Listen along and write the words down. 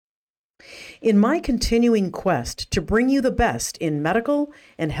In my continuing quest to bring you the best in medical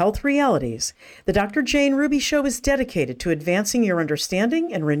and health realities, the Dr. Jane Ruby Show is dedicated to advancing your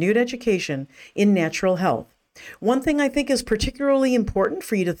understanding and renewed education in natural health. One thing I think is particularly important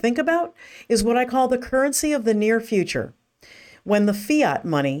for you to think about is what I call the currency of the near future. When the fiat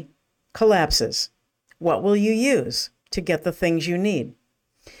money collapses, what will you use to get the things you need?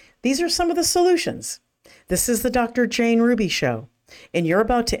 These are some of the solutions. This is the Dr. Jane Ruby Show, and you're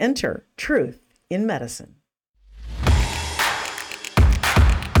about to enter Truth in Medicine.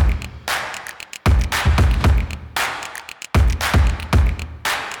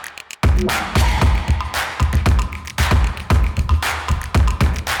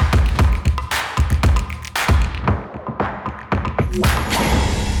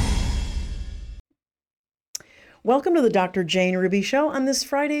 Welcome to the Dr. Jane Ruby Show on this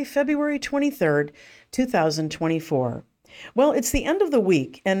Friday, February 23rd, 2024. Well, it's the end of the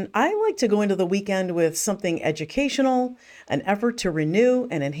week, and I like to go into the weekend with something educational, an effort to renew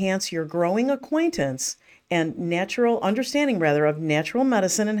and enhance your growing acquaintance and natural understanding, rather, of natural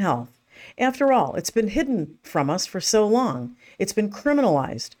medicine and health. After all, it's been hidden from us for so long. It's been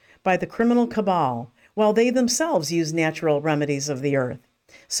criminalized by the criminal cabal, while they themselves use natural remedies of the earth.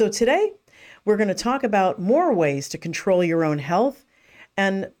 So today, we're going to talk about more ways to control your own health.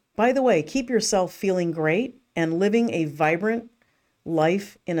 And by the way, keep yourself feeling great and living a vibrant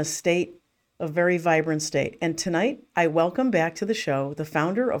life in a very vibrant state. And tonight, I welcome back to the show the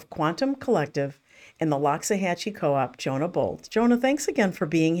founder of Quantum Collective and the Loxahatchee Co-op, Jonah Bolt. Jonah, thanks again for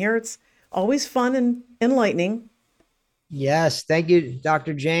being here. It's always fun and enlightening. Yes, thank you,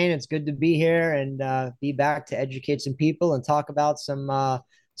 Dr. Jane. It's good to be here and be back to educate some people and talk about some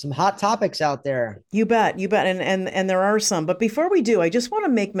hot topics out there. You bet, and there are some. But before we do, I just want to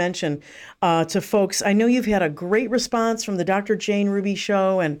make mention to folks. I know you've had a great response from the Dr. Jane Ruby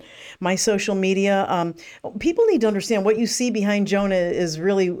Show and my social media. People need to understand what you see behind Jonah is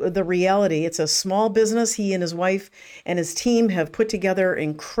really the reality. It's a small business. He and his wife and his team have put together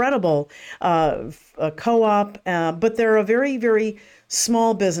incredible co-op, but they're a very, very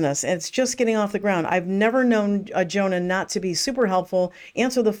small business, and it's just getting off the ground. I've never known Jonah not to be super helpful,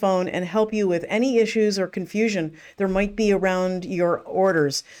 answer the phone, and help you with any issues or confusion there might be around your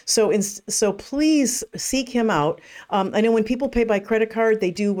orders. So please seek him out. I know when people pay by credit card, they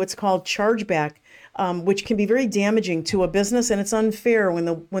do what's called chargeback, which can be very damaging to a business, and it's unfair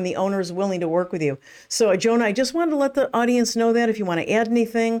when the owner is willing to work with you. So, Jonah, I just wanted to let the audience know that if you want to add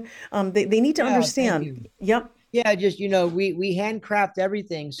anything, they need to understand. Thank you. Yep. Yeah, just we handcraft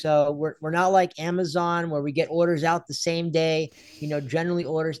everything, so we're not like Amazon where we get orders out the same day. Generally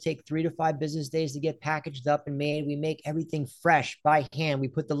orders take 3 to 5 business days to get packaged up and made. We make everything fresh by hand. We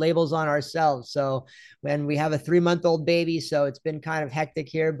put the labels on ourselves. So when we have a 3-month-old baby, so it's been kind of hectic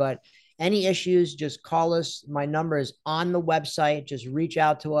here, but any issues, just call us. My number is on the website. Just reach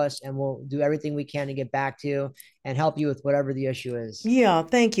out to us and we'll do everything we can to get back to you and help you with whatever the issue is. Yeah,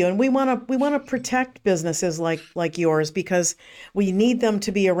 thank you. And we want to protect businesses like yours because we need them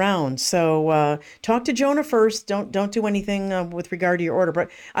to be around. So talk to Jonah first. Don't do anything with regard to your order. But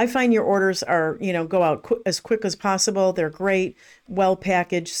I find your orders are go out as quick as possible. They're great, well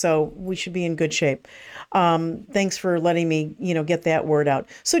packaged. So we should be in good shape. Thanks for letting me get that word out.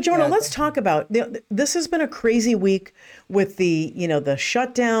 So Jonah, let's talk about this. Has been a crazy week with the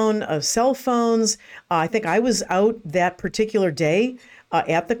shutdown of cell phones. I think I was out that particular day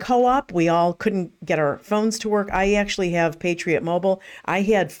at the co-op. We all couldn't get our phones to work. I actually have Patriot Mobile. I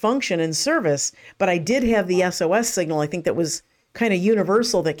had function and service, but I did have the SOS signal. I think that was kind of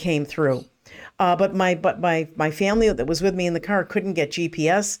universal that came through. But my family that was with me in the car couldn't get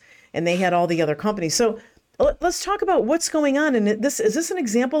GPS, and they had all the other companies. So let's talk about what's going on. And is this an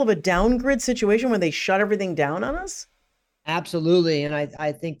example of a down-grid situation where they shut everything down on us? Absolutely. And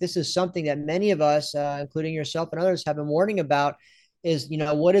I think this is something that many of us, including yourself and others, have been warning about is,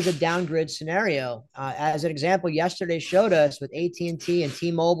 what is a down-grid scenario? As an example, yesterday showed us with AT&T and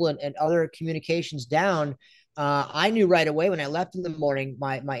T-Mobile and other communications down. I knew right away when I left in the morning,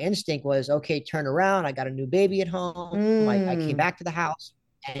 my instinct was, okay, turn around. I got a new baby at home. I came Mm. back to the house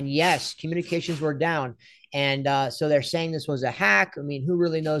and yes, communications were down. And so they're saying this was a hack. I mean, who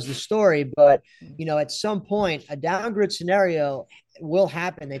really knows the story? But, at some point, a down-grid scenario will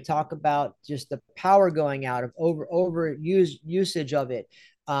happen. They talk about just the power going out of usage of it.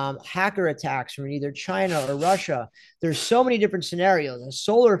 Hacker attacks from either China or Russia. There's so many different scenarios. A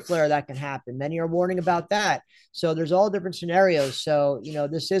solar flare that can happen. Many are warning about that. So there's all different scenarios. So,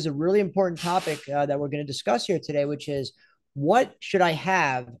 this is a really important topic that we're going to discuss here today, which is what should I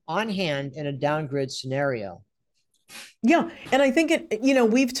have on hand in a down grid scenario? Yeah, and I think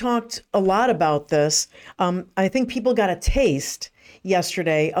we've talked a lot about this. I think people got a taste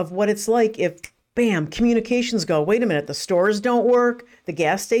yesterday of what it's like if, bam, communications go, wait a minute, the stores don't work, the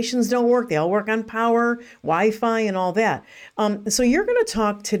gas stations don't work, they all work on power, Wi-Fi, and all that. So you're going to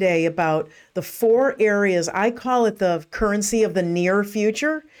talk today about the four areas. I call it the currency of the near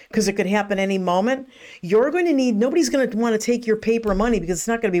future because it could happen any moment. You're going to need, nobody's going to want to take your paper money because it's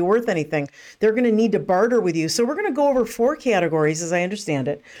not going to be worth anything. They're going to need to barter with you. So we're going to go over four categories as I understand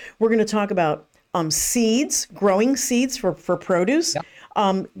it. We're going to talk about seeds, growing seeds for produce, Yep.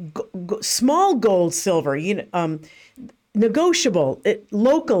 small gold, silver, negotiable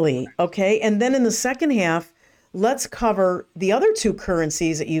locally, okay? And then in the second half, let's cover the other two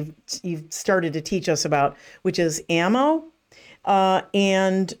currencies that you've started to teach us about, which is ammo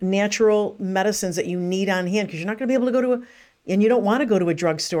and natural medicines that you need on hand because you're not going to be able to go to and you don't want to go to a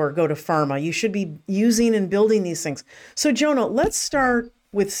drugstore or go to pharma. You should be using and building these things. So, Jonah, let's start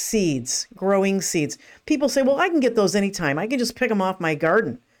with seeds, growing seeds. People say, well, I can get those anytime. I can just pick them off my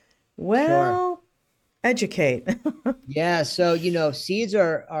garden. Sure. Well, educate. Yeah, so seeds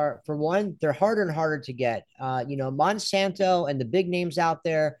are for one, they're harder and harder to get. Monsanto and the big names out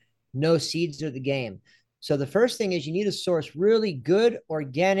there, no seeds are the game. So the first thing is you need to source really good,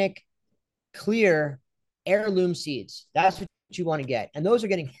 organic, clear heirloom seeds. That's what you want to get. And those are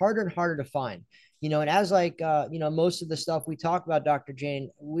getting harder and harder to find. And as like most of the stuff we talk about, Dr. Jane,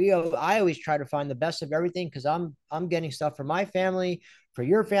 I always try to find the best of everything because I'm getting stuff for my family, for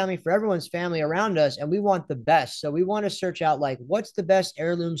your family, for everyone's family around us, and we want the best. So we want to search out like what's the best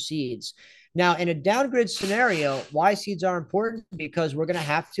heirloom seeds. Now, in a downgrid scenario, why seeds are important because we're going to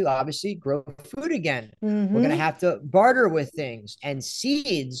have to obviously grow food again. We're going to Mm-hmm. have to barter with things, and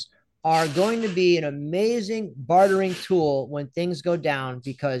seeds are going to be an amazing bartering tool when things go down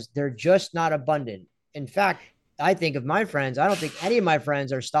because they're just not abundant. In fact, I think of my friends, I don't think any of my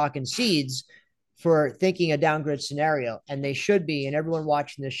friends are stocking seeds for thinking a downgrid scenario, and they should be, and everyone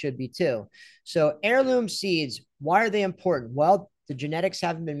watching this should be too. So, heirloom seeds, why are they important? Well, the genetics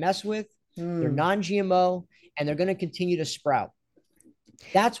haven't been messed with, they're Mm. non GMO, and they're going to continue to sprout.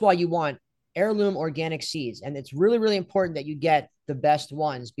 That's why you want heirloom organic seeds. And it's really, really important that you get the best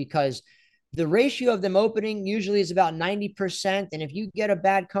ones because the ratio of them opening usually is about 90%. And if you get a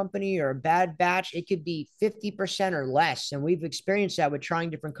bad company or a bad batch, it could be 50% or less. And we've experienced that with trying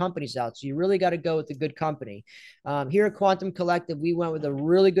different companies out. So you really got to go with a good company. Here at Quantum Collective, we went with a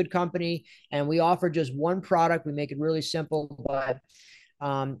really good company and we offer just one product. We make it really simple, but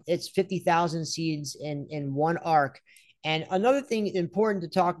it's 50,000 seeds in one arc. And another thing important to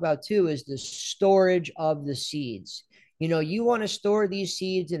talk about too is the storage of the seeds. You want to store these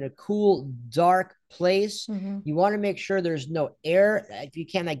seeds in a cool, dark place. Mm-hmm. You want to make sure there's no air, if you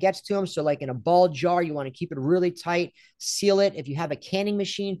can, that gets to them. So, like in a ball jar, you want to keep it really tight, seal it. If you have a canning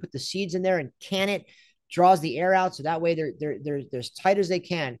machine, put the seeds in there and can it, draws the air out. So that way they're as tight as they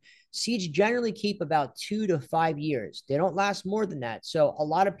can. Seeds generally keep about 2 to 5 years. They don't last more than that. So a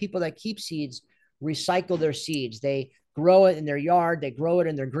lot of people that keep seeds recycle their seeds. They grow it in their yard, they grow it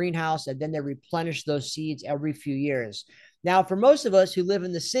in their greenhouse, and then they replenish those seeds every few years. Now, for most of us who live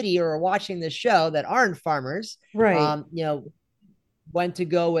in the city or are watching this show that aren't farmers, Right. um, you know, went to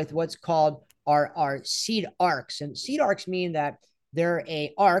go with what's called our seed arcs. And seed arcs mean that they're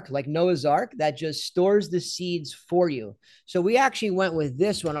a ark like Noah's Ark that just stores the seeds for you. So we actually went with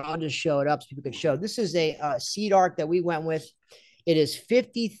this one. I'll just show it up so people can show. This is a seed arc that we went with. It is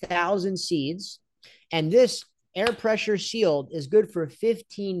 50,000 seeds. And this air pressure sealed is good for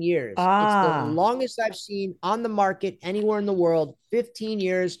 15 years. It's the Ah, longest I've seen on the market anywhere in the world, 15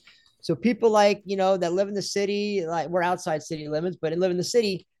 years. So people like, that live in the city, like we're outside city limits, but live in the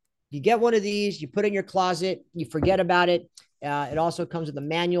city, you get one of these, you put it in your closet, you forget about it. It also comes with a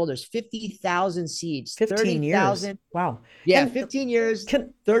manual. There's 50,000 seeds, 15 years. 30,000. Wow. Yeah, And 15 years,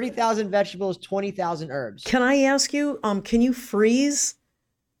 can 30,000 vegetables, 20,000 herbs. can I ask you, can you freeze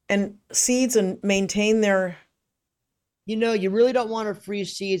and seeds and maintain their You really don't want to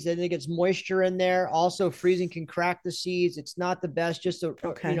freeze seeds. I think it's moisture in there. Also, freezing can crack the seeds. It's not the best. Just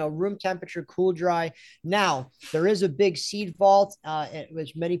okay. room temperature, cool, dry. Now, there is a big seed vault,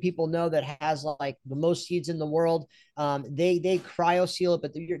 which many people know that has like the most seeds in the world. They cryo seal it,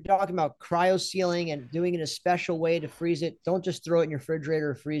 but you're talking about cryo sealing and doing it in a special way to freeze it. Don't just throw it in your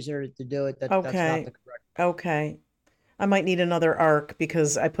refrigerator or freezer to do it. That's not Okay. the correct. Okay. I might need another arc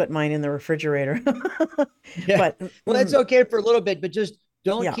because I put mine in the refrigerator. Yeah. But Well, it's okay for a little bit, but just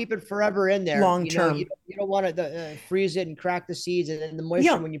don't yeah, keep it forever in there. long You term. don't want to freeze it and crack the seeds, and then the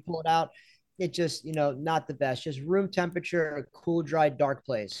moisture Yeah. when you pull it out. it just, not the best. Just room temperature, a cool, dry, dark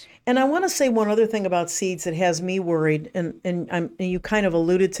place. And I want to say one other thing about seeds that has me worried, and you kind of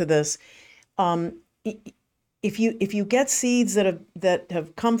alluded to this. Um, if you get seeds that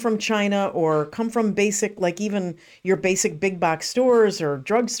have come from China or come from basic, like even your basic big box stores or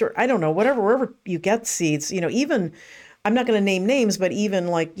drugstore, I don't know, whatever, wherever you get seeds, even I'm not going to name names, but even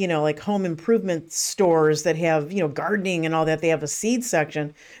like, like home improvement stores that have, gardening and all that, they have a seed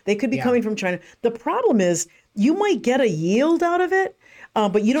section. They could be Yeah. coming from China. The problem is you might get a yield out of it,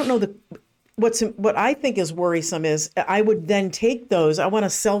 but you don't know what I think is worrisome is I would then take those. I want to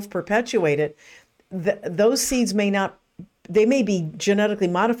self-perpetuate it. Those seeds they may be genetically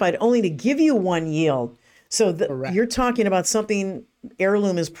modified only to give you one yield. So Correct. you're talking about something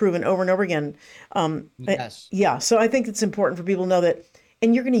heirloom is proven over and over again. Yes. Yeah, so I think it's important for people to know that,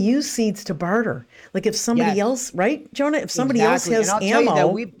 and you're going to use seeds to barter. Like if somebody Yes. else, right, Jonah, if somebody else Exactly. And has I'll tell you that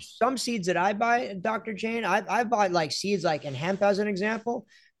ammo, some seeds that I buy, Dr. Jane, I bought like seeds like in hemp as an example.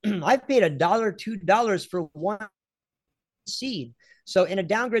 I've paid $1, $2 for one seed. So in a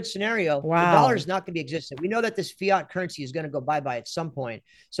downgrade scenario, the dollar wow, is not going to be existent. We know that this fiat currency is going to go bye-bye at some point.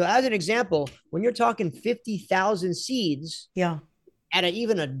 So as an example, when you're talking 50,000 seeds yeah, at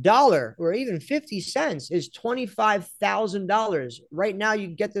even $1 or even 50 cents is $25,000. Right now, you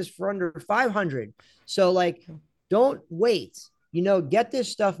can get this for under 500. So like, don't wait. Get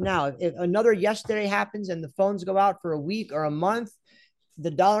this stuff now. If another yesterday happens and the phones go out for a week or a month,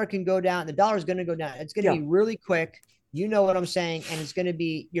 the dollar can go down. The dollar is going to go down. It's going to yeah, be really quick. You know what I'm saying? And it's going to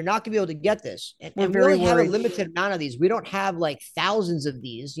be, you're not going to be able to get this. And, we're and we very only have a worried. limited amount of these. We don't have like thousands of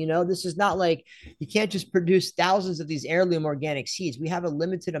these. This is not like you can't just produce thousands of these heirloom organic seeds. We have a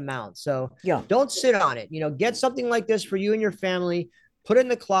limited amount. So Yeah. don't sit on it. Get something like this for you and your family, put it in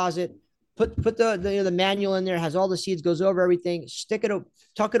the closet, put the manual in there, has all the seeds, goes over everything,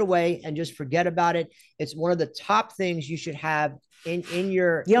 tuck it away, and just forget about it. It's one of the top things you should have in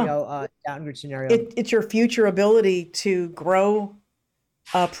your Yeah, downgrade scenario. it's your future ability to grow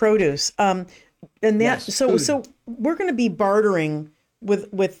produce. And that Yes, so food. so we're going to be bartering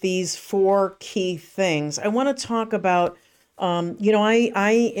with these four key things. I want to talk about. I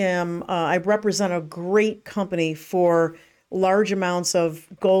represent a great company for large amounts of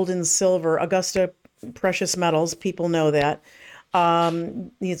gold and silver, Augusta precious metals. People know that.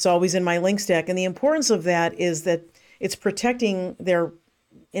 It's always in my link stack, and the importance of that is that it's protecting their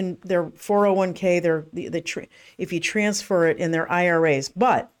 401k, if you transfer it in their IRAs.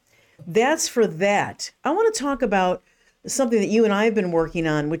 But that's for that. I want to talk about something that you and I have been working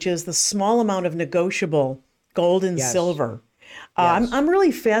on, which is the small amount of negotiable gold and Yes, silver. yes. I'm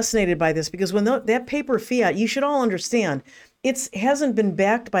really fascinated by this because when that paper fiat, you should all understand, it hasn't been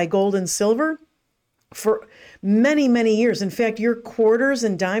backed by gold and silver for many, many years. In fact, your quarters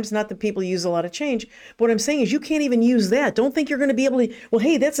and dimes, not that people use a lot of change, but what I'm saying is you can't even use that. Don't think you're going to be able to, well,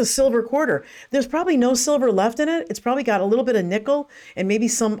 hey, that's a silver quarter. There's probably no silver left in it. It's probably got a little bit of nickel and maybe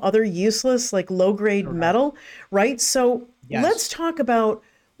some other useless, like low grade Correct. metal, right? So let's Yes. talk about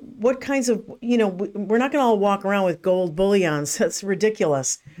what kinds of, we're not going to all walk around with gold bullions. That's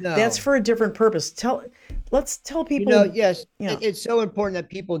ridiculous. That's No. for a different purpose. Let's tell people, Yes, yeah, it's so important that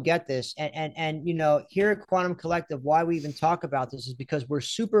people get this. And here at Quantum Collective, why we even talk about this is because we're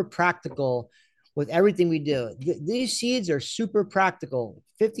super practical with everything we do. These seeds are super practical.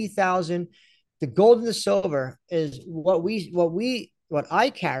 50,000. The gold and the silver is what I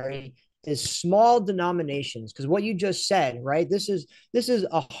carry is small denominations. Because what you just said, right? This is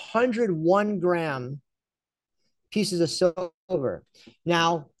 101 gram pieces of silver.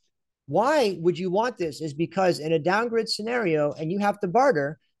 Now, why would you want this? Is because in a downgrade scenario and you have to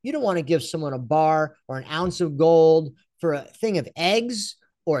barter, you don't want to give someone a bar or an ounce of gold for a thing of eggs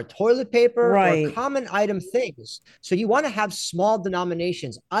or a toilet paper or right. common item things. So you want to have small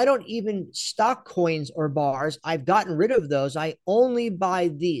denominations. I don't even stock coins or bars. I've gotten rid of those. I only buy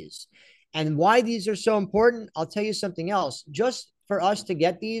these. And why these are so important, I'll tell you something else. Just for us to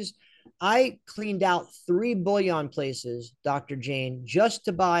get these, I cleaned out 3 bullion places, Dr. Jane, just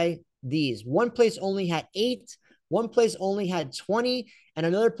to buy these. One place only had 8, one place only had 20, and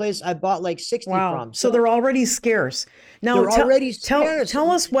another place I bought like 60 Wow. from. So So they're already scarce. Now they're tell already tell scarce. tell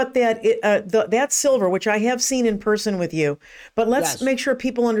us what that silver, which I have seen in person with you, but let's Yes. make sure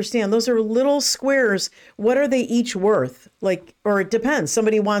people understand. Those are little squares. What are they each worth? Like, or it depends.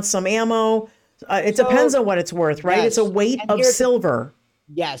 Somebody wants some ammo. It depends So on what it's worth, right? It's a yes. weight And of here at the silver.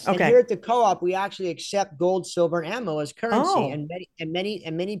 Yes, and Okay. here at the co-op, we actually accept gold, silver, and ammo as currency, Oh,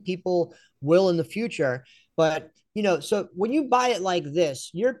 and many people will in the future. But so when you buy it like this,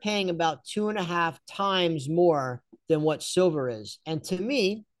 you're paying about 2.5 times more than what silver is. And to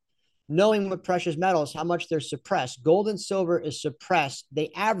me, knowing what precious metals, how much they're suppressed. Gold and silver is suppressed. They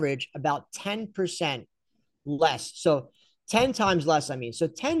average about 10% less. So 10 times less, I mean. So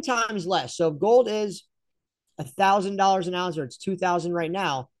 10 times less. So if gold is $1,000 an ounce, or it's 2,000 right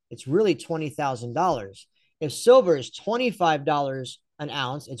now, it's really $20,000. If silver is $25 an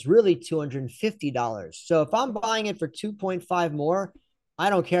ounce, it's really $250. So if I'm buying it for 2.5 more, I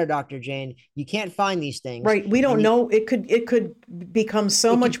don't care, Dr. Jane. You can't find these things. Right. We don't know. It could become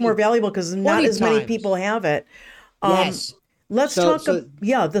so much more valuable because not as many people have it. Yes. Let's talk.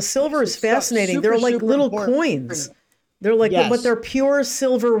 Yeah, the silver is fascinating. They're like little coins. They're like, but they're pure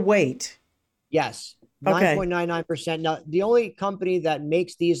silver weight. Yes. 9.99%. Now, the only company that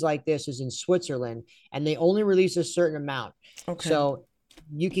makes these like this is in Switzerland, and they only release a certain amount. Okay. So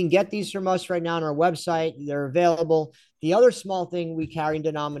you can get these from us right now on our website. They're available. The other small thing we carry in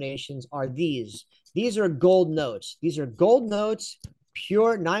denominations are these. These are gold notes. These are gold notes,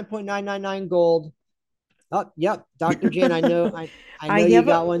 pure 9.999 gold. Oh, yep. Dr. Jane, I know you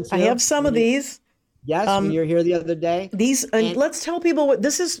got one too. I have some of these. Yes, when you were here the other day. These, and let's tell people what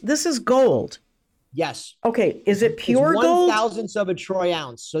this is. This is gold. Yes. Okay. Is it pure gold? 1/1000th of a troy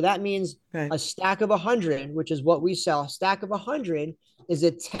ounce. So that means a stack of 100, which is what we sell. A stack of 100 is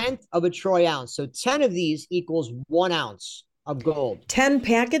 1/10 of a troy ounce. So 10 of these equals 1 ounce of gold. 10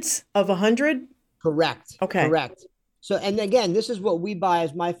 packets of 100? Correct. Okay. Correct. So, and again, this is what we buy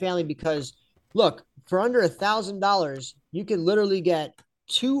as my family, because look, for under $1,000, you can literally get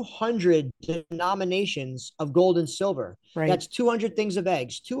 200 denominations of gold and silver. Right. That's 200 things of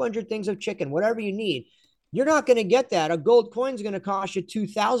eggs, 200 things of chicken, whatever you need. You're not going to get that. A gold coin is going to cost you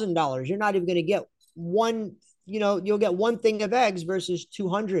 $2,000. You're not even going to get one, you'll get one thing of eggs versus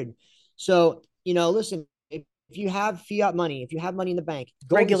 200. So, listen, if you have fiat money, if you have money in the bank,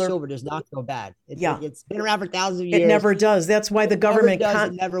 gold and silver does not go bad. It's been around for thousands of years. It never does. That's why the government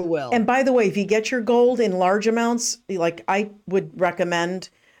it never will. And by the way, if you get your gold in large amounts, like I would recommend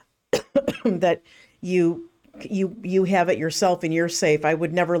that you have it yourself in your safe. I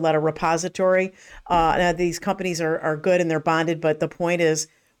would never let a repository. Now these companies are good and they're bonded, but the point is,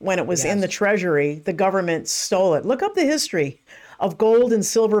 when it was in the treasury, the government stole it. Look up the history of gold and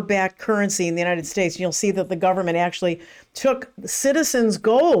silver-backed currency in the United States. And you'll see that the government actually took citizens'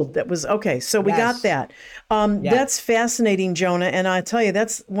 gold. That was okay. So we got that. That's fascinating, Jonah. And I tell you,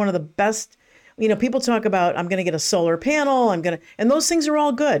 that's one of the best. People talk about, I'm going to get a solar panel. And those things are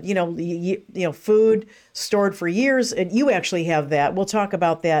all good. Food stored for years. And you actually have that. We'll talk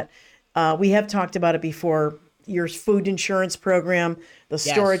about that. We have talked about it before. Your food insurance program, the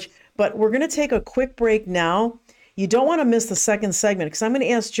storage. But we're going to take a quick break now. You don't want to miss the second segment, because I'm going to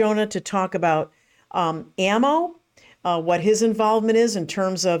ask Jonah to talk about ammo, what his involvement is in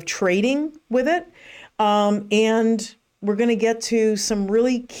terms of trading with it. And we're going to get to some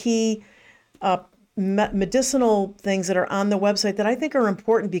really key medicinal things that are on the website that I think are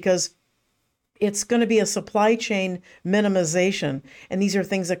important, because it's going to be a supply chain minimization, and these are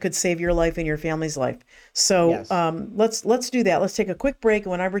things that could save your life and your family's life. So let's do that. Let's take a quick break, and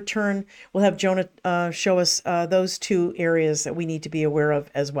when I return, we'll have Jonah show us those two areas that we need to be aware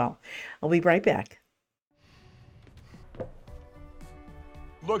of as well. I'll be right back.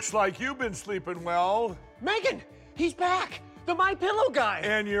 Looks like you've been sleeping well. Megan, he's back. The My Pillow guy.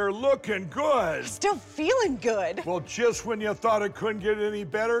 And you're looking good. Still feeling good. Well, just when you thought it couldn't get any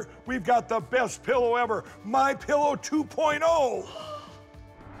better, we've got the best pillow ever, My Pillow 2.0.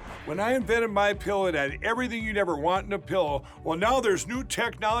 When I invented My Pillow, it had everything you'd ever want in a pillow. Well, now there's new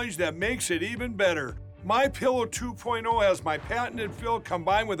technology that makes it even better. My Pillow 2.0 has my patented fill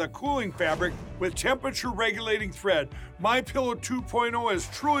combined with a cooling fabric with temperature regulating thread. My Pillow 2.0 is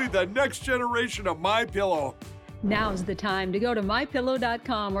truly the next generation of My Pillow. Now's the time to go to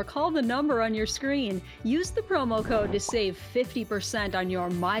mypillow.com or call the number on your screen. Use the promo code to save 50% on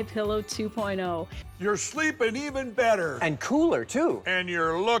your MyPillow 2.0. You're sleeping even better. And cooler, too. And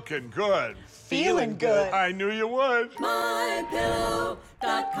you're looking good. Feeling good. I knew you would.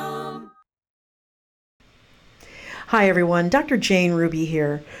 mypillow.com. Hi, everyone. Dr. Jane Ruby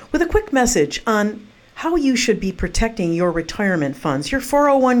here with a quick message on how you should be protecting your retirement funds, your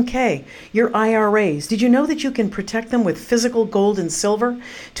 401k, your IRAs. Did you know that you can protect them with physical gold and silver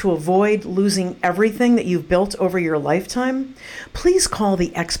to avoid losing everything that you've built over your lifetime? Please call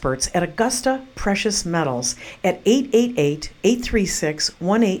the experts at Augusta Precious Metals at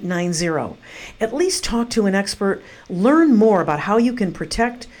 888-836-1890. At least talk to an expert. Learn more about how you can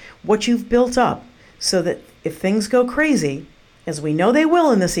protect what you've built up, so that if things go crazy, as we know they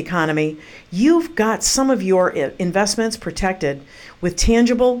will in this economy, you've got some of your investments protected with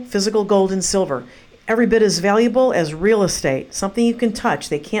tangible physical gold and silver. every bit as valuable as real estate, something you can touch,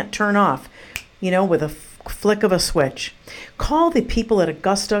 they can't turn off, with a flick of a switch. Call the people at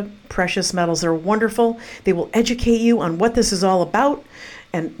Augusta Precious Metals. They're wonderful. They will educate you on what this is all about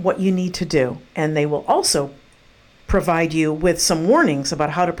and what you need to do. And they will also provide you with some warnings about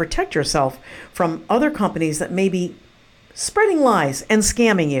how to protect yourself from other companies that may be spreading lies and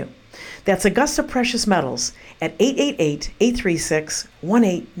scamming you. That's Augusta Precious Metals at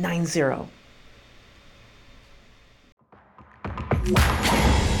 888-836-1890.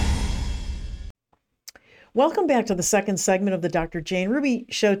 Welcome back to the second segment of the Dr. Jane Ruby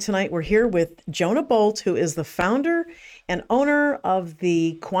Show tonight. We're here with Jonah Bolt, who is the founder and owner of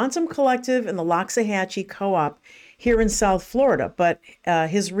the Quantum Collective and the Loxahatchee Co-op here in South Florida. But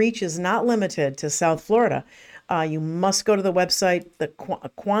his reach is not limited to South Florida. You must go to the website, the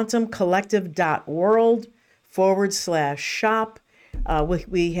quantumcollective.world/shop.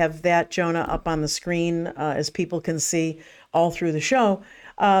 We have that, Jonah, up on the screen as people can see all through the show.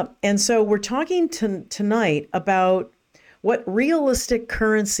 And so we're talking tonight about what realistic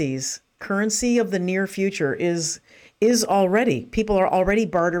currency of the near future is already. People are already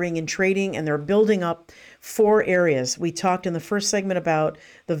bartering and trading, and they're building up 4 areas. We talked in the first segment about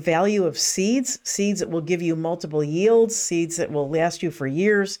the value of seeds that will give you multiple yields, seeds that will last you for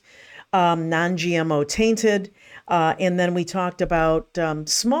years, non-GMO tainted. And then we talked about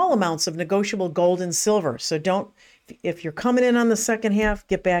small amounts of negotiable gold and silver. So if you're coming in on the second half,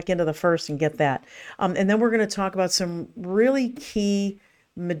 get back into the first and get that. And then we're going to talk about some really key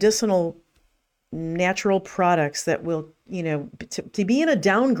medicinal natural products that will, to be in a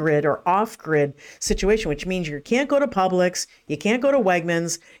down-grid or off-grid situation, which means you can't go to Publix, you can't go to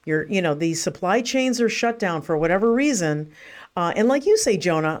Wegmans, these supply chains are shut down for whatever reason. And like you say,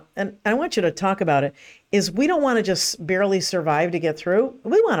 Jonah, and I want you to talk about it, is we don't want to just barely survive to get through.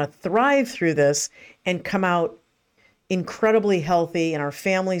 We want to thrive through this and come out incredibly healthy and our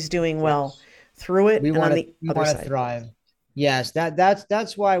families doing well through it. We want to thrive. Yes,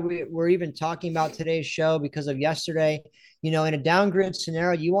 that's why we're even talking about today's show, because of yesterday. In a down-grid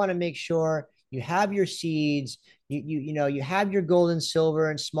scenario, you want to make sure you have your seeds, you have your gold and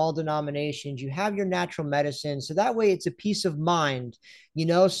silver in small denominations, you have your natural medicine. So that way it's a peace of mind,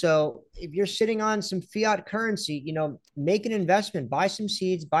 so if you're sitting on some fiat currency, make an investment, buy some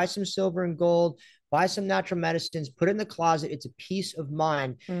seeds, buy some silver and gold, buy some natural medicines, put it in the closet. It's a peace of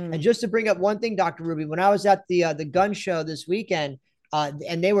mind. And just to bring up one thing, Dr. Ruby, when I was at the gun show this weekend,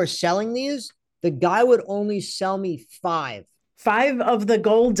 and they were selling these, the guy would only sell me 5 of the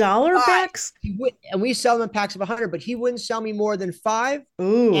gold dollar packs. And we sell them in packs of 100, but he wouldn't sell me more than 5.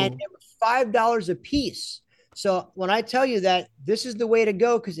 Ooh. And it was $5 a piece. So when I tell you that this is the way to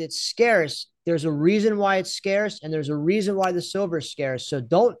go, because it's scarce, there's a reason why it's scarce, and there's a reason why the silver is scarce. So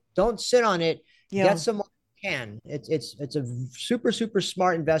don't sit on it. Yeah. Get some can. It's a super, super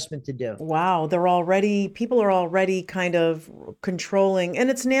smart investment to do. Wow. People are already kind of controlling, and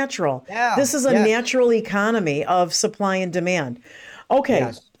it's natural. Yeah. This is a natural economy of supply and demand. Okay.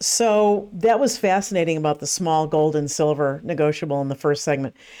 Yes. So that was fascinating about the small gold and silver negotiable in the first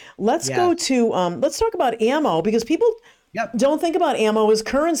segment. Let's go to, let's talk about ammo, because people don't think about ammo as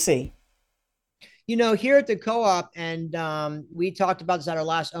currency. Here at the co-op, and we talked about this at our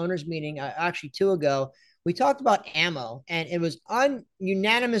last owners meeting, actually 2 ago, we talked about ammo, and it was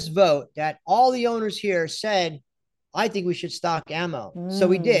unanimous vote that all the owners here said, I think we should stock ammo. So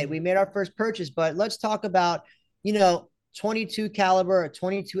we did. We made our first purchase, but let's talk about, 22 caliber or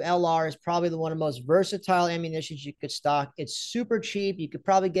 22 LR is probably one of the most versatile ammunitions you could stock. It's super cheap. You could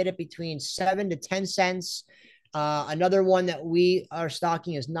probably get it between 7 to 10 cents. Another one that we are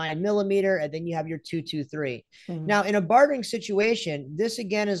stocking is 9mm, and then you have your 223. Now, in a bartering situation, this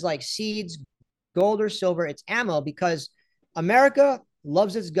again is like seeds, gold or silver. It's ammo, because America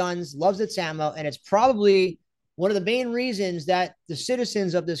loves its guns, loves its ammo, and it's probably one of the main reasons that the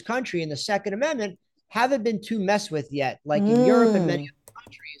citizens of this country in the Second Amendment haven't been too messed with yet, like in Europe and many other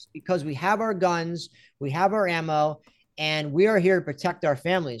countries, because we have our guns, we have our ammo, and we are here to protect our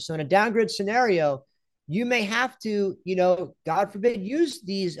families. So in a down-grid scenario, you may have to, God forbid, use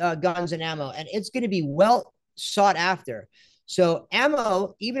these guns and ammo, and it's going to be well sought after. So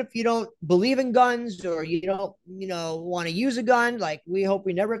ammo, even if you don't believe in guns, or you don't, want to use a gun, like we hope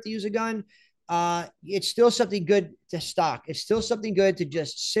we never have to use a gun, it's still something good to stock. It's still something good to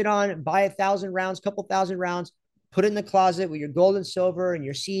just sit on, buy 1,000 rounds, couple thousand rounds, put it in the closet with your gold and silver and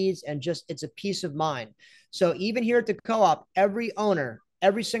your seeds, and just, it's a peace of mind. So even here at the co-op, every owner,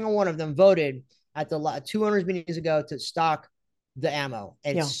 every single one of them voted at the 2 owners meetings ago to stock the ammo.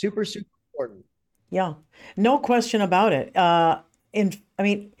 And it's super, super important. Yeah, no question about it.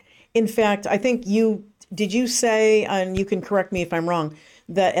 In fact, I think did you say, and you can correct me if I'm wrong,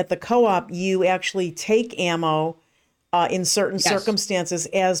 that at the co-op you actually take ammo in certain Yes. circumstances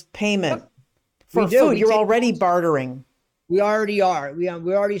as payment Yep. We for do. food. We You're take already bartering. We already are. We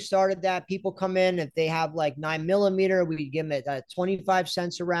already started that. People come in if they have like 9 millimeter, we give them at 25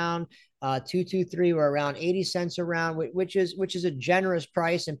 cents a round. 223, we're around 80 cents a round, which is a generous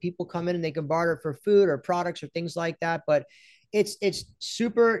price. And people come in and they can barter for food or products or things like that. But it's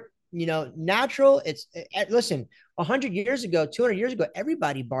super, natural. Listen, 100 years ago, 200 years ago,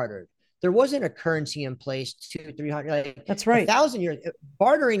 everybody bartered. There wasn't a currency in place 300, like That's a right. thousand years.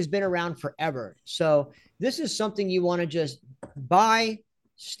 Bartering's been around forever. So this is something you want to just buy,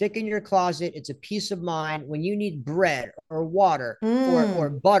 stick in your closet. It's a peace of mind. When you need bread or water or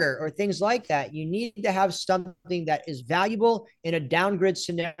Mm, butter or things like that, you need to have something that is valuable in a downgrid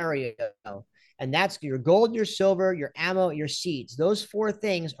scenario. And that's your gold, your silver, your ammo, your seeds. Those four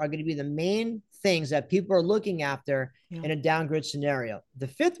things are going to be the main things that people are looking after yeah. in a downgrid scenario. The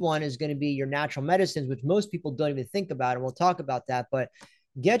fifth one is going to be your natural medicines, which most people don't even think about. And we'll talk about that. But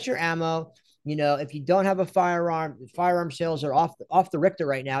get your ammo. If you don't have a firearm sales are off the Richter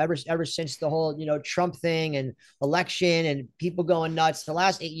right now. Ever since the whole Trump thing and election and people going nuts, the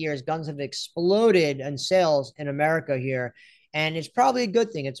last 8 years, guns have exploded in sales in America here, and it's probably a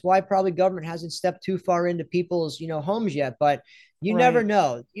good thing. It's why probably government hasn't stepped too far into people's homes yet, but you never Right.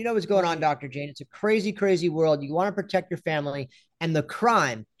 know. You know what's going on, Right. Dr. Jane. It's a crazy, crazy world. You want to protect your family, and the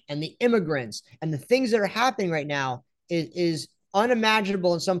crime and the immigrants and the things that are happening right now is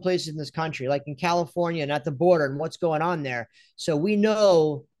unimaginable in some places in this country, like in California and at the border and what's going on there. So we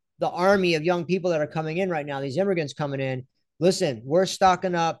know the army of young people that are coming in right now, these immigrants coming in. Listen, we're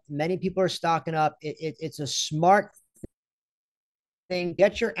stocking up. Many people are stocking up. It's a smart thing.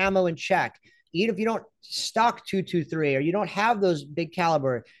 Get your ammo in check. Even if you don't stock 223 or you don't have those big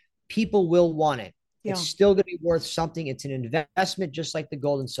caliber, people will want it. It's Yeah. still going to be worth something. It's an investment, just like the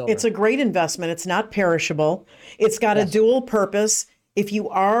gold and It's silver. a great investment. It's not perishable. It's got a Yes. dual purpose. If you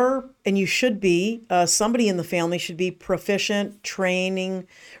are, and you should be, somebody in the family should be proficient, training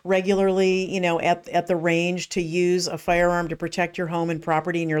regularly, at the range to use a firearm to protect your home and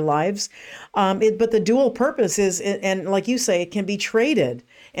property and your lives. But the dual purpose is, and like you say, it can be traded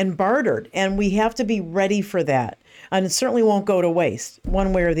and bartered, and we have to be ready for that. And it certainly won't go to waste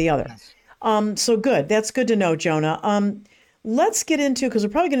one way or the other. Yes. So good. That's good to know, Jonah. Let's get into, because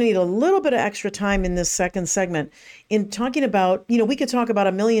we're probably going to need a little bit of extra time in this second segment in talking about, we could talk about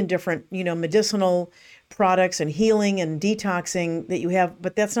a million different, medicinal products and healing and detoxing that you have,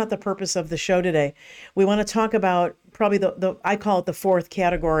 but that's not the purpose of the show today. We want to talk about probably I call it the fourth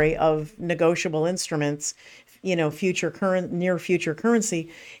category of negotiable instruments, near future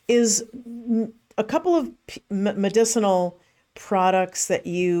currency, is a couple of medicinal products that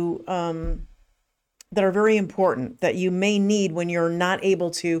that are very important that you may need when you're not able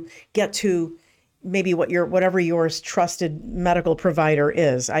to get to maybe whatever your trusted medical provider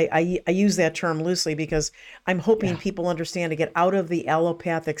is. I use that term loosely because I'm hoping Yeah. people understand to get out of the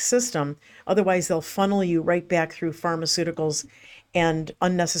allopathic system. Otherwise, they'll funnel you right back through pharmaceuticals and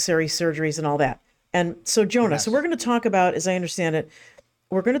unnecessary surgeries and all that. And so, Jonah, so we're Yes. going to talk about, as I understand it,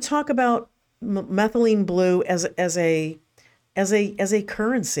 we're going to talk about methylene blue as a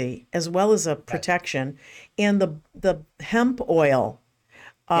currency as well as a Yes. protection, and the hemp oil.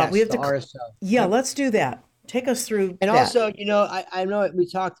 We Yes. have The to, RSO. yeah, Yep. let's do that. Take us through And that. also, I know we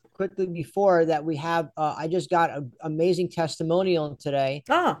talked quickly before that we have. I just got an amazing testimonial today.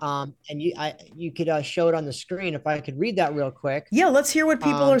 Ah, And you could show it on the screen if I could read that real quick. yeah, let's hear what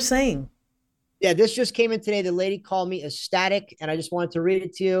people are Um, saying. yeah, this just came in today. The lady called me ecstatic, and I just wanted to read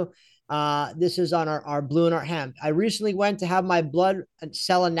it to you. This is on our blue and our hemp. I recently went to have my blood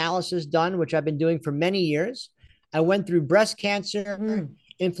cell analysis done, which I've been doing for many years. I went through breast cancer, Mm,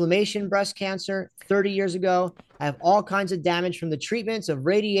 inflammation breast cancer 30 years ago. I have all kinds of damage from the treatments of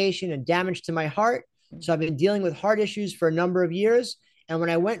radiation and damage to my heart. So I've been dealing with heart issues for a number of years. And when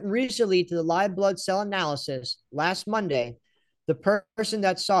I went recently to the live blood cell analysis last Monday, the person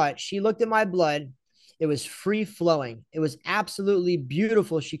that saw it, she looked at my blood. It was free flowing. It was absolutely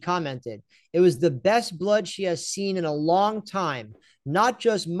beautiful. She commented, it was the best blood she has seen in a long time. Not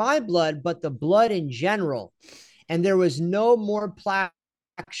just my blood, but the blood in general. And there was no more plaque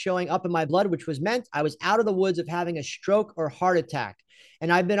showing up in my blood, which was meant I was out of the woods of having a stroke or heart attack.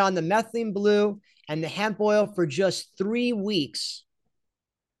 And I've been on the methylene blue and the hemp oil for just 3 weeks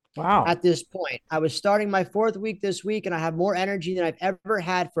wow. at this point. I was starting my fourth week this week, and I have more energy than I've ever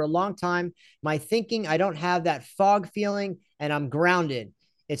had for a long time. My thinking, I don't have that fog feeling, and I'm grounded.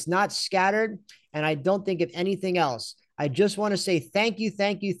 It's not scattered, and I don't think of anything else. I just want to say thank you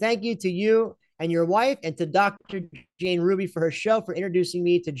to you and your wife, and to Dr. Jane Ruby for her show, for introducing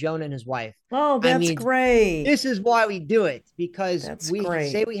me to Jonah and his wife. Oh, I that's mean, great. this is why we do it, because That's we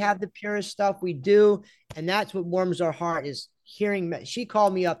great. say we have the purest stuff, we do, and that's what warms our heart, is hearing. She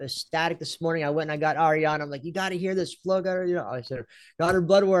called me up ecstatic this morning. I went and I got Ariana. I'm like, you got to hear this flow. Got her, I said, got her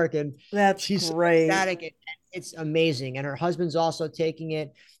blood work, and That's she's so great. ecstatic. It's amazing, and her husband's also taking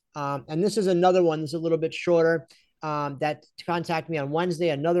it. And this is another one. This is a little bit shorter. That contacted me on Wednesday.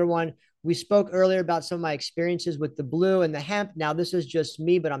 Another one. We spoke earlier about some of my experiences with the blue and the hemp. Now, this is just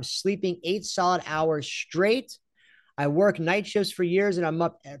me, but I'm sleeping 8 solid hours straight. I work night shifts for years, and I'm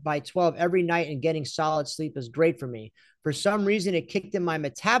up by 12 every night, and getting solid sleep is great for me. For some reason, it kicked in my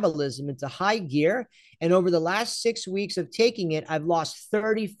metabolism into high gear. And over the last 6 weeks of taking it, I've lost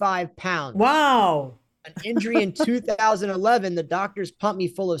 35 pounds. Wow. An injury in 2011, the doctors pumped me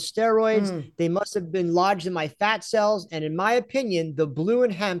full of steroids. They must have been lodged in my fat cells. And in my opinion, the blue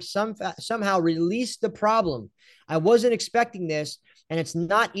and hemp somehow released the problem. I wasn't expecting this, and it's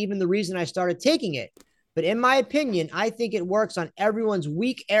not even the reason I started taking it. But in my opinion, I think it works on everyone's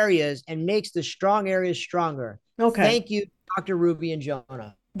weak areas and makes the strong areas stronger. Okay. Thank you, Dr. Ruby and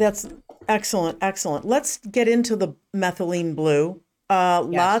Jonah. That's excellent. Excellent. Let's get into the methylene blue.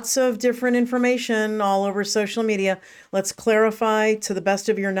 Lots of different information all over social media. Let's clarify, to the best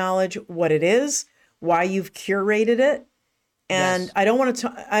of your knowledge, what it is, why you've curated it. And I don't want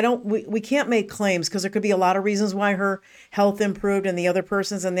to, we can't make claims, because there could be a lot of reasons why her health improved and the other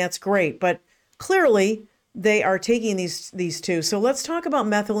person's, and that's great. But clearly they are taking these two. So let's talk about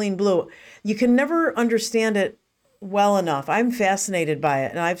methylene blue. You can never understand it well enough. I'm fascinated by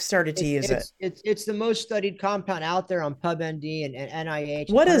it, and I've started to use it. It's the most studied compound out there on PubMD and NIH.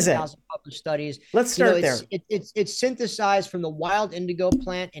 What is it? Published studies. Let's start there. It's synthesized from the wild indigo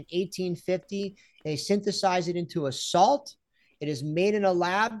plant in 1850. They synthesize it into a salt. It is made in a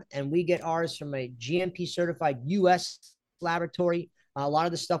lab, and we get ours from a GMP certified US laboratory. A lot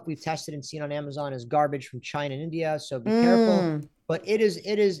of the stuff we've tested and seen on Amazon is garbage from China and India, so be careful. But it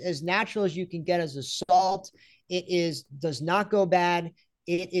is as natural as you can get as a salt. It does not go bad.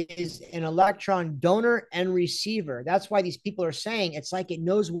 It is an electron donor and receiver. That's why these people are saying it's like it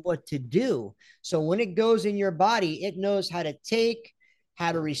knows what to do. So when it goes in your body, it knows how to take,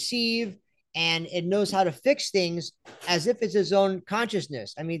 how to receive, and it knows how to fix things as if it's its own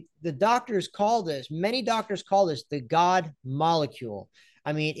consciousness. I mean, many doctors call this the God molecule.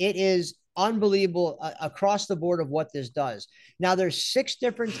 I mean, it is unbelievable across the board of what this does. Now, there's 6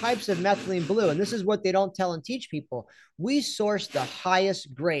 different types of methylene blue, and this is what they don't tell and teach people. We source the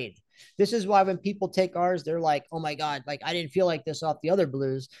highest grade. This is why when people take ours, they're like, oh my God, like I didn't feel like this off the other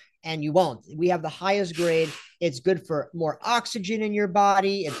blues. And you won't. We have the highest grade. It's good for more oxygen in your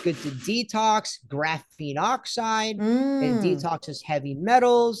body. It's good to detox graphene oxide. It detoxes heavy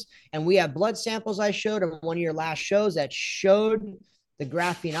metals. And we have blood samples I showed on one of your last shows that showed the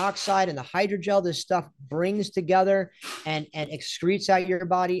graphene oxide and the hydrogel this stuff brings together and excretes out your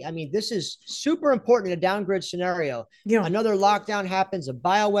body. I mean, this is super important in a downgrade scenario. Yeah. Another lockdown happens, a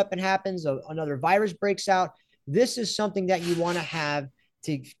bioweapon happens, another virus breaks out. This is something that you want to have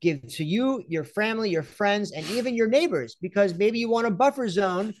to give to you, your family, your friends, and even your neighbors, because maybe you want a buffer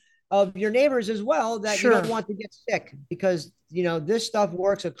zone of your neighbors as well that you don't want to get sick, because this stuff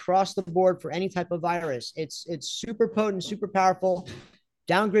works across the board for any type of virus. It's super potent, super powerful.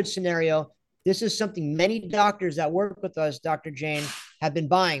 Downgrade scenario. This is something many doctors that work with us, Dr. Jane, have been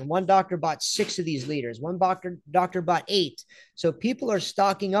buying. One doctor bought 6 of these liters. One doctor bought 8. So people are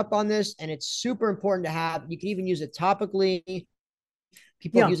stocking up on this, and it's super important to have. You can even use it topically.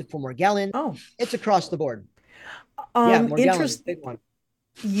 People use it for Morgellons. Oh, it's across the board. Morgellons, big one.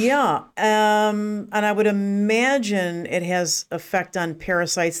 Yeah. And I would imagine it has effect on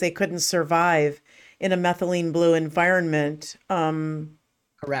parasites. They couldn't survive in a methylene blue environment.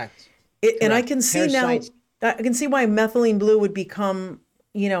 Correct. And I can see parasites. Now, I can see why methylene blue would become,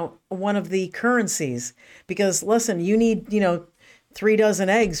 one of the currencies, because listen, you need, 3 dozen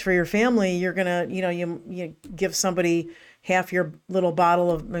eggs for your family. You're going to, you give somebody half your little bottle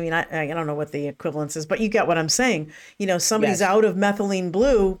of, I don't know what the equivalence is, but you get what I'm saying. Somebody's out of methylene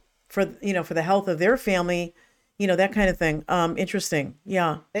blue for the health of their family, that kind of thing. Interesting.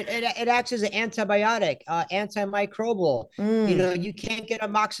 Yeah. It acts as an antibiotic, antimicrobial. You can't get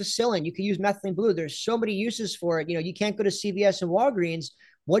amoxicillin. You can use methylene blue. There's so many uses for it. You can't go to CVS and Walgreens.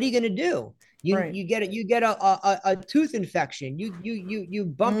 What are you going to do? You get a tooth infection. You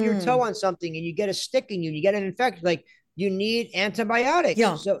bump your toe on something and you get a stick in you. You get an infection. Like, you need antibiotics.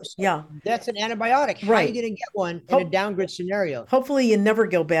 Yeah. So that's an antibiotic. How are you going to get one in a downgrade scenario? Hopefully you never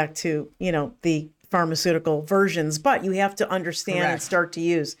go back to, the pharmaceutical versions, but you have to understand and Correct. start to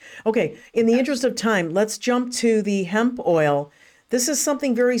use. Okay, in the interest of time, let's jump to the hemp oil. This is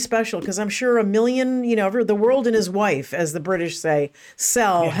something very special because I'm sure a million, the world and his wife, as the British say,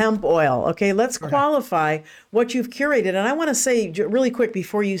 sell hemp oil. Okay, let's qualify what you've curated. And I want to say really quick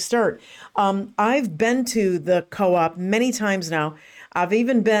before you start, I've been to the co-op many times now. I've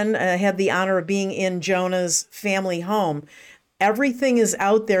even had the honor of being in Jonah's family home. Everything is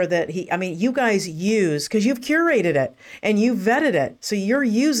out there that you guys use because you've curated it and you vetted it. So you're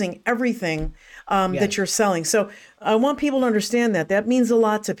using everything that you're selling. So I want people to understand that. That means a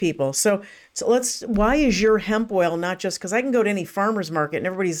lot to people. So why is your hemp oil not just, because I can go to any farmer's market and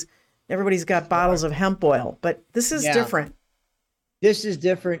everybody's got bottles of hemp oil, but this is different. This is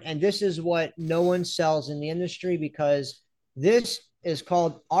different. And this is what no one sells in the industry because this is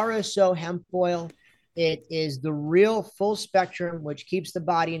called RSO hemp oil. It is the real full spectrum, which keeps the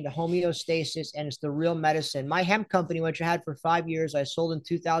body into homeostasis, and it's the real medicine. My hemp company, which I had for 5 years, I sold in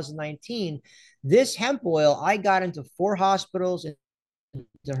 2019. This hemp oil, I got into 4 hospitals,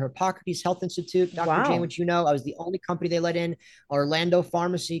 the Hippocrates Health Institute, Dr. Jane, which I was the only company they let in, Orlando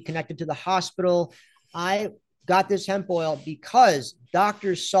Pharmacy connected to the hospital. I got this hemp oil because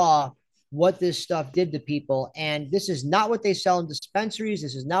doctors saw what this stuff did to people. And this is not what they sell in dispensaries.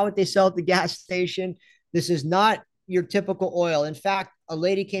 This is not what they sell at the gas station. This is not your typical oil. In fact, a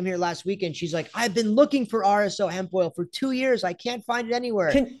lady came here last weekend. She's like, I've been looking for RSO hemp oil for 2 years. I can't find it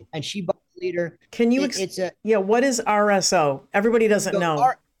anywhere. And she bought a liter. Can you, what is RSO? Everybody doesn't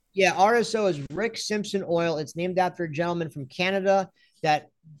know. RSO is Rick Simpson oil. It's named after a gentleman from Canada that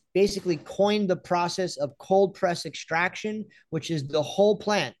basically coined the process of cold press extraction, which is the whole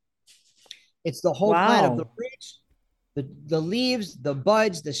plant. It's the whole plant of the roots, the leaves, the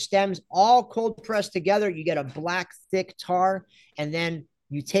buds, the stems, all cold pressed together. You get a black, thick tar, and then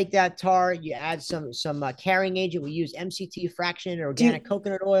you take that tar, you add some carrying agent. We use MCT fraction or organic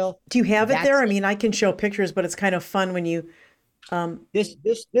coconut oil. Do you have it there? I mean, I can show pictures, but it's kind of fun when you. This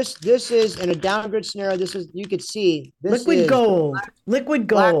is in a downgrade scenario. This is, you could see this liquid is gold,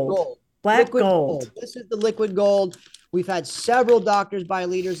 black gold. This is the liquid gold. We've had several doctors buy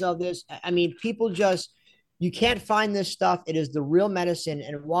liters of this. I mean, people you can't find this stuff. It is the real medicine.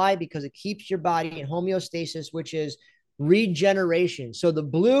 And why? Because it keeps your body in homeostasis, which is regeneration. So the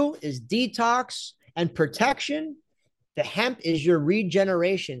blue is detox and protection. The hemp is your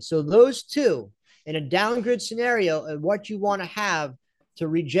regeneration. So those two, in a downgrade scenario, of what you want to have to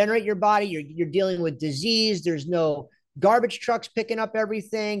regenerate your body, you're dealing with disease. There's no garbage trucks picking up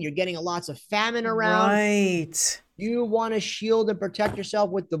everything. You're getting lots of famine around. Right. You want to shield and protect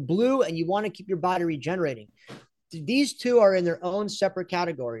yourself with the blue, and you want to keep your body regenerating. These two are in their own separate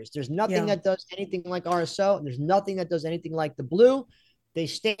categories. There's nothing that does anything like RSO, and there's nothing that does anything like the blue. They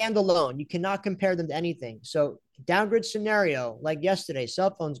stand alone. You cannot compare them to anything. So downgrade scenario, like yesterday,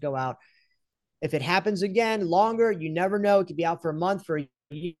 cell phones go out. If it happens again longer, you never know. It could be out for a month, for a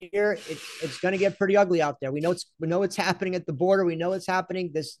year. It's going to get pretty ugly out there. We know it's happening at the border. We know it's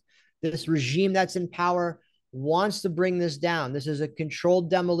happening. This regime that's in power wants to bring this down. This is a controlled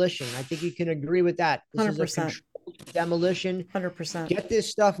demolition. I think you can agree with that. This 100%. is a controlled demolition. 100%. Get this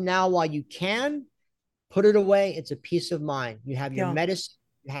stuff now while you can. Put it away. It's a peace of mind. You have your medicine,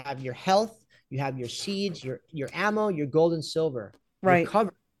 you have your health, you have your seeds, your ammo, your gold and silver. Right. You're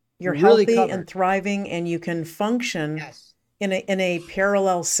covered. You're healthy and thriving, and you can function in a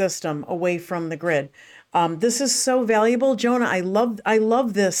parallel system away from the grid. This is so valuable, Jonah. I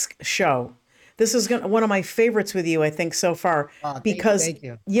love this show. This is one of my favorites with you, I think, so far, because thank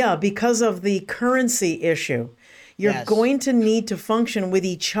you. Because of the currency issue. You're going to need to function with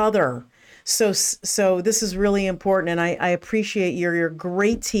each other. So this is really important, and I appreciate you're a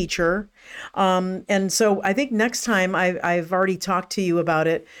great teacher. And so I think next time I've already talked to you about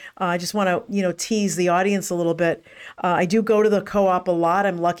it. I just want to, tease the audience a little bit. I do go to the co-op a lot.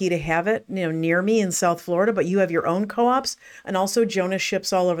 I'm lucky to have it, near me in South Florida, but you have your own co-ops, and also Jonah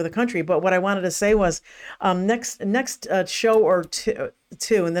ships all over the country. But what I wanted to say was, next show or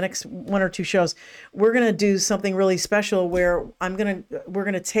two in the next 1 or 2 shows, we're going to do something really special where we're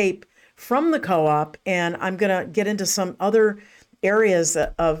going to tape from the co-op, and I'm going to get into some other areas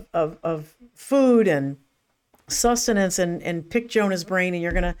of food and sustenance and pick Jonah's brain, and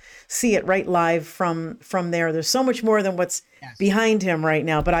you're going to see it right live from there. There's so much more than what's behind him right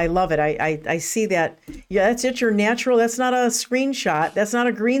now, but I love it. I see that. Yeah, that's it. You're natural. That's not a screenshot. That's not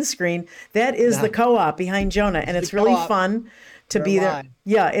a green screen. That is the co-op behind Jonah, and it's really fun to So be am there. I.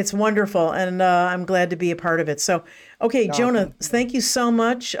 Yeah, it's wonderful, and I'm glad to be a part of it. So, okay, No, Jonah, thank you so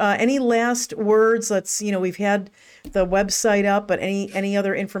much. Any last words? We've had the website up, but any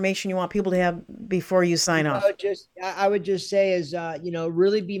other information you want people to have before you sign off? Just I would just say is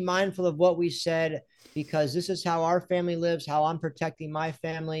really be mindful of what we said, because this is how our family lives, how I'm protecting my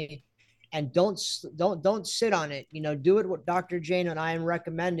family, and don't sit on it. Do it what Dr. Jane and I am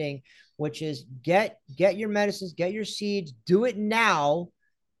recommending, which is get your medicines, get your seeds, do it now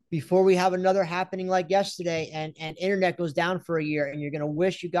before we have another happening like yesterday and internet goes down for a year and you're going to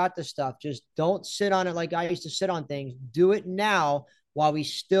wish you got the stuff. Just don't sit on it like I used to sit on things. Do it now while we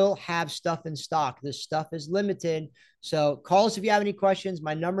still have stuff in stock. This stuff is limited. So call us if you have any questions.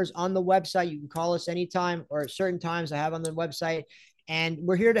 My number's on the website. You can call us anytime or at certain times I have on the website. And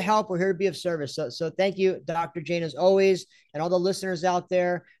we're here to help. We're here to be of service. So thank you, Dr. Jane, as always, and all the listeners out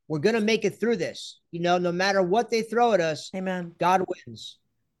there. We're going to make it through this. No matter what they throw at us, Amen. God wins.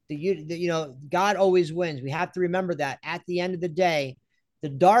 God always wins. We have to remember that at the end of the day, the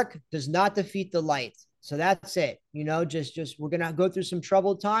dark does not defeat the light. So that's it. Just we're going to go through some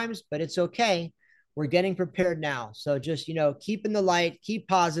troubled times, but it's okay. We're getting prepared now. So just, keep in the light, keep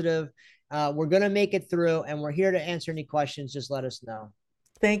positive. We're going to make it through, and we're here to answer any questions. Just let us know.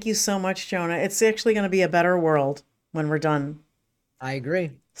 Thank you so much, Jonah. It's actually going to be a better world when we're done. I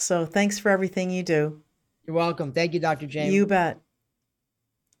agree. So thanks for everything you do. You're welcome. Thank you, Dr. Jane. You bet.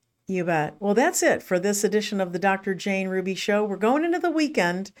 You bet. Well, that's it for this edition of the Dr. Jane Ruby Show. We're going into the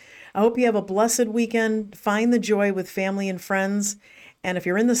weekend. I hope you have a blessed weekend. Find the joy with family and friends. And if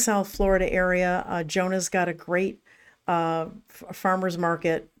you're in the South Florida area, Jonah's got a great farmer's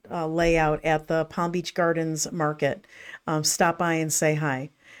market layout at the Palm Beach Gardens Market. Stop by and say hi.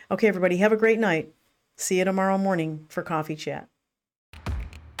 Okay, everybody, have a great night. See you tomorrow morning for Coffee Chat.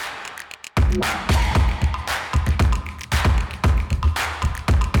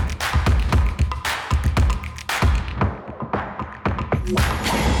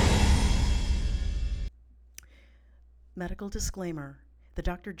 Medical disclaimer. The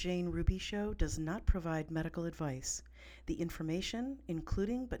Dr. Jane Ruby Show does not provide medical advice. The information,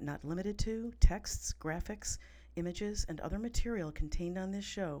 including but not limited to texts, graphics, images, and other material contained on this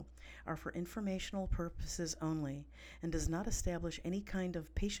show, are for informational purposes only and does not establish any kind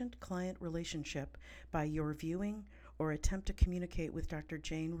of patient-client relationship by your viewing or attempt to communicate with Dr.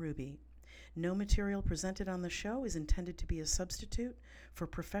 Jane Ruby. No material presented on the show is intended to be a substitute for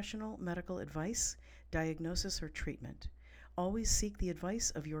professional medical advice, diagnosis, or treatment. Always seek the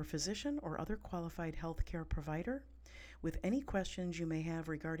advice of your physician or other qualified healthcare provider with any questions you may have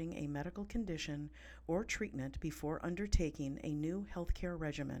regarding a medical condition or treatment before undertaking a new healthcare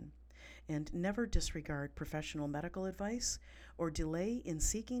regimen. And never disregard professional medical advice or delay in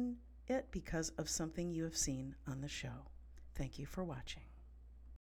seeking it because of something you have seen on the show. Thank you for watching.